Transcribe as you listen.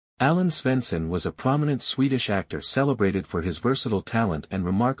Allan Svensson was a prominent Swedish actor celebrated for his versatile talent and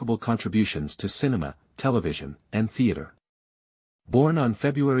remarkable contributions to cinema, television, and theatre. Born on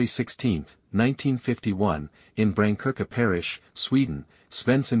February 16, 1951, in Brunnkyrka Parish, Sweden,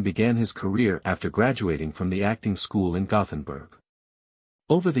 Svensson began his career after graduating from the acting school in Gothenburg.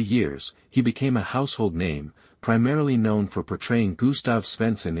 Over the years, he became a household name, primarily known for portraying Gustav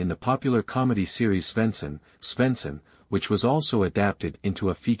Svensson in the popular comedy series Svensson Svensson, which was also adapted into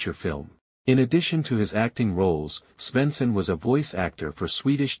a feature film. In addition to his acting roles, Svensson was a voice actor for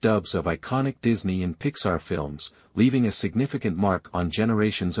Swedish dubs of iconic Disney and Pixar films, leaving a significant mark on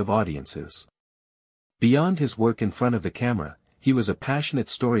generations of audiences. Beyond his work in front of the camera, he was a passionate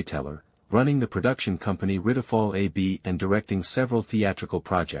storyteller, running the production company Ridderfall AB and directing several theatrical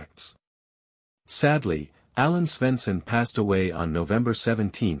projects. Sadly, Allan Svensson passed away on November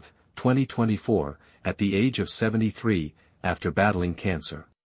 17, 2024, at the age of 73, after battling cancer.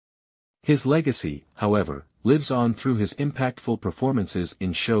 His legacy, however, lives on through his impactful performances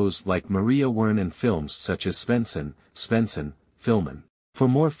in shows like Maria Wern and films such as Svensson Svensson, Filmen. For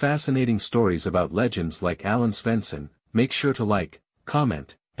more fascinating stories about legends like Allan Svensson, make sure to like,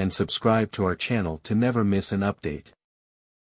 comment, and subscribe to our channel to never miss an update.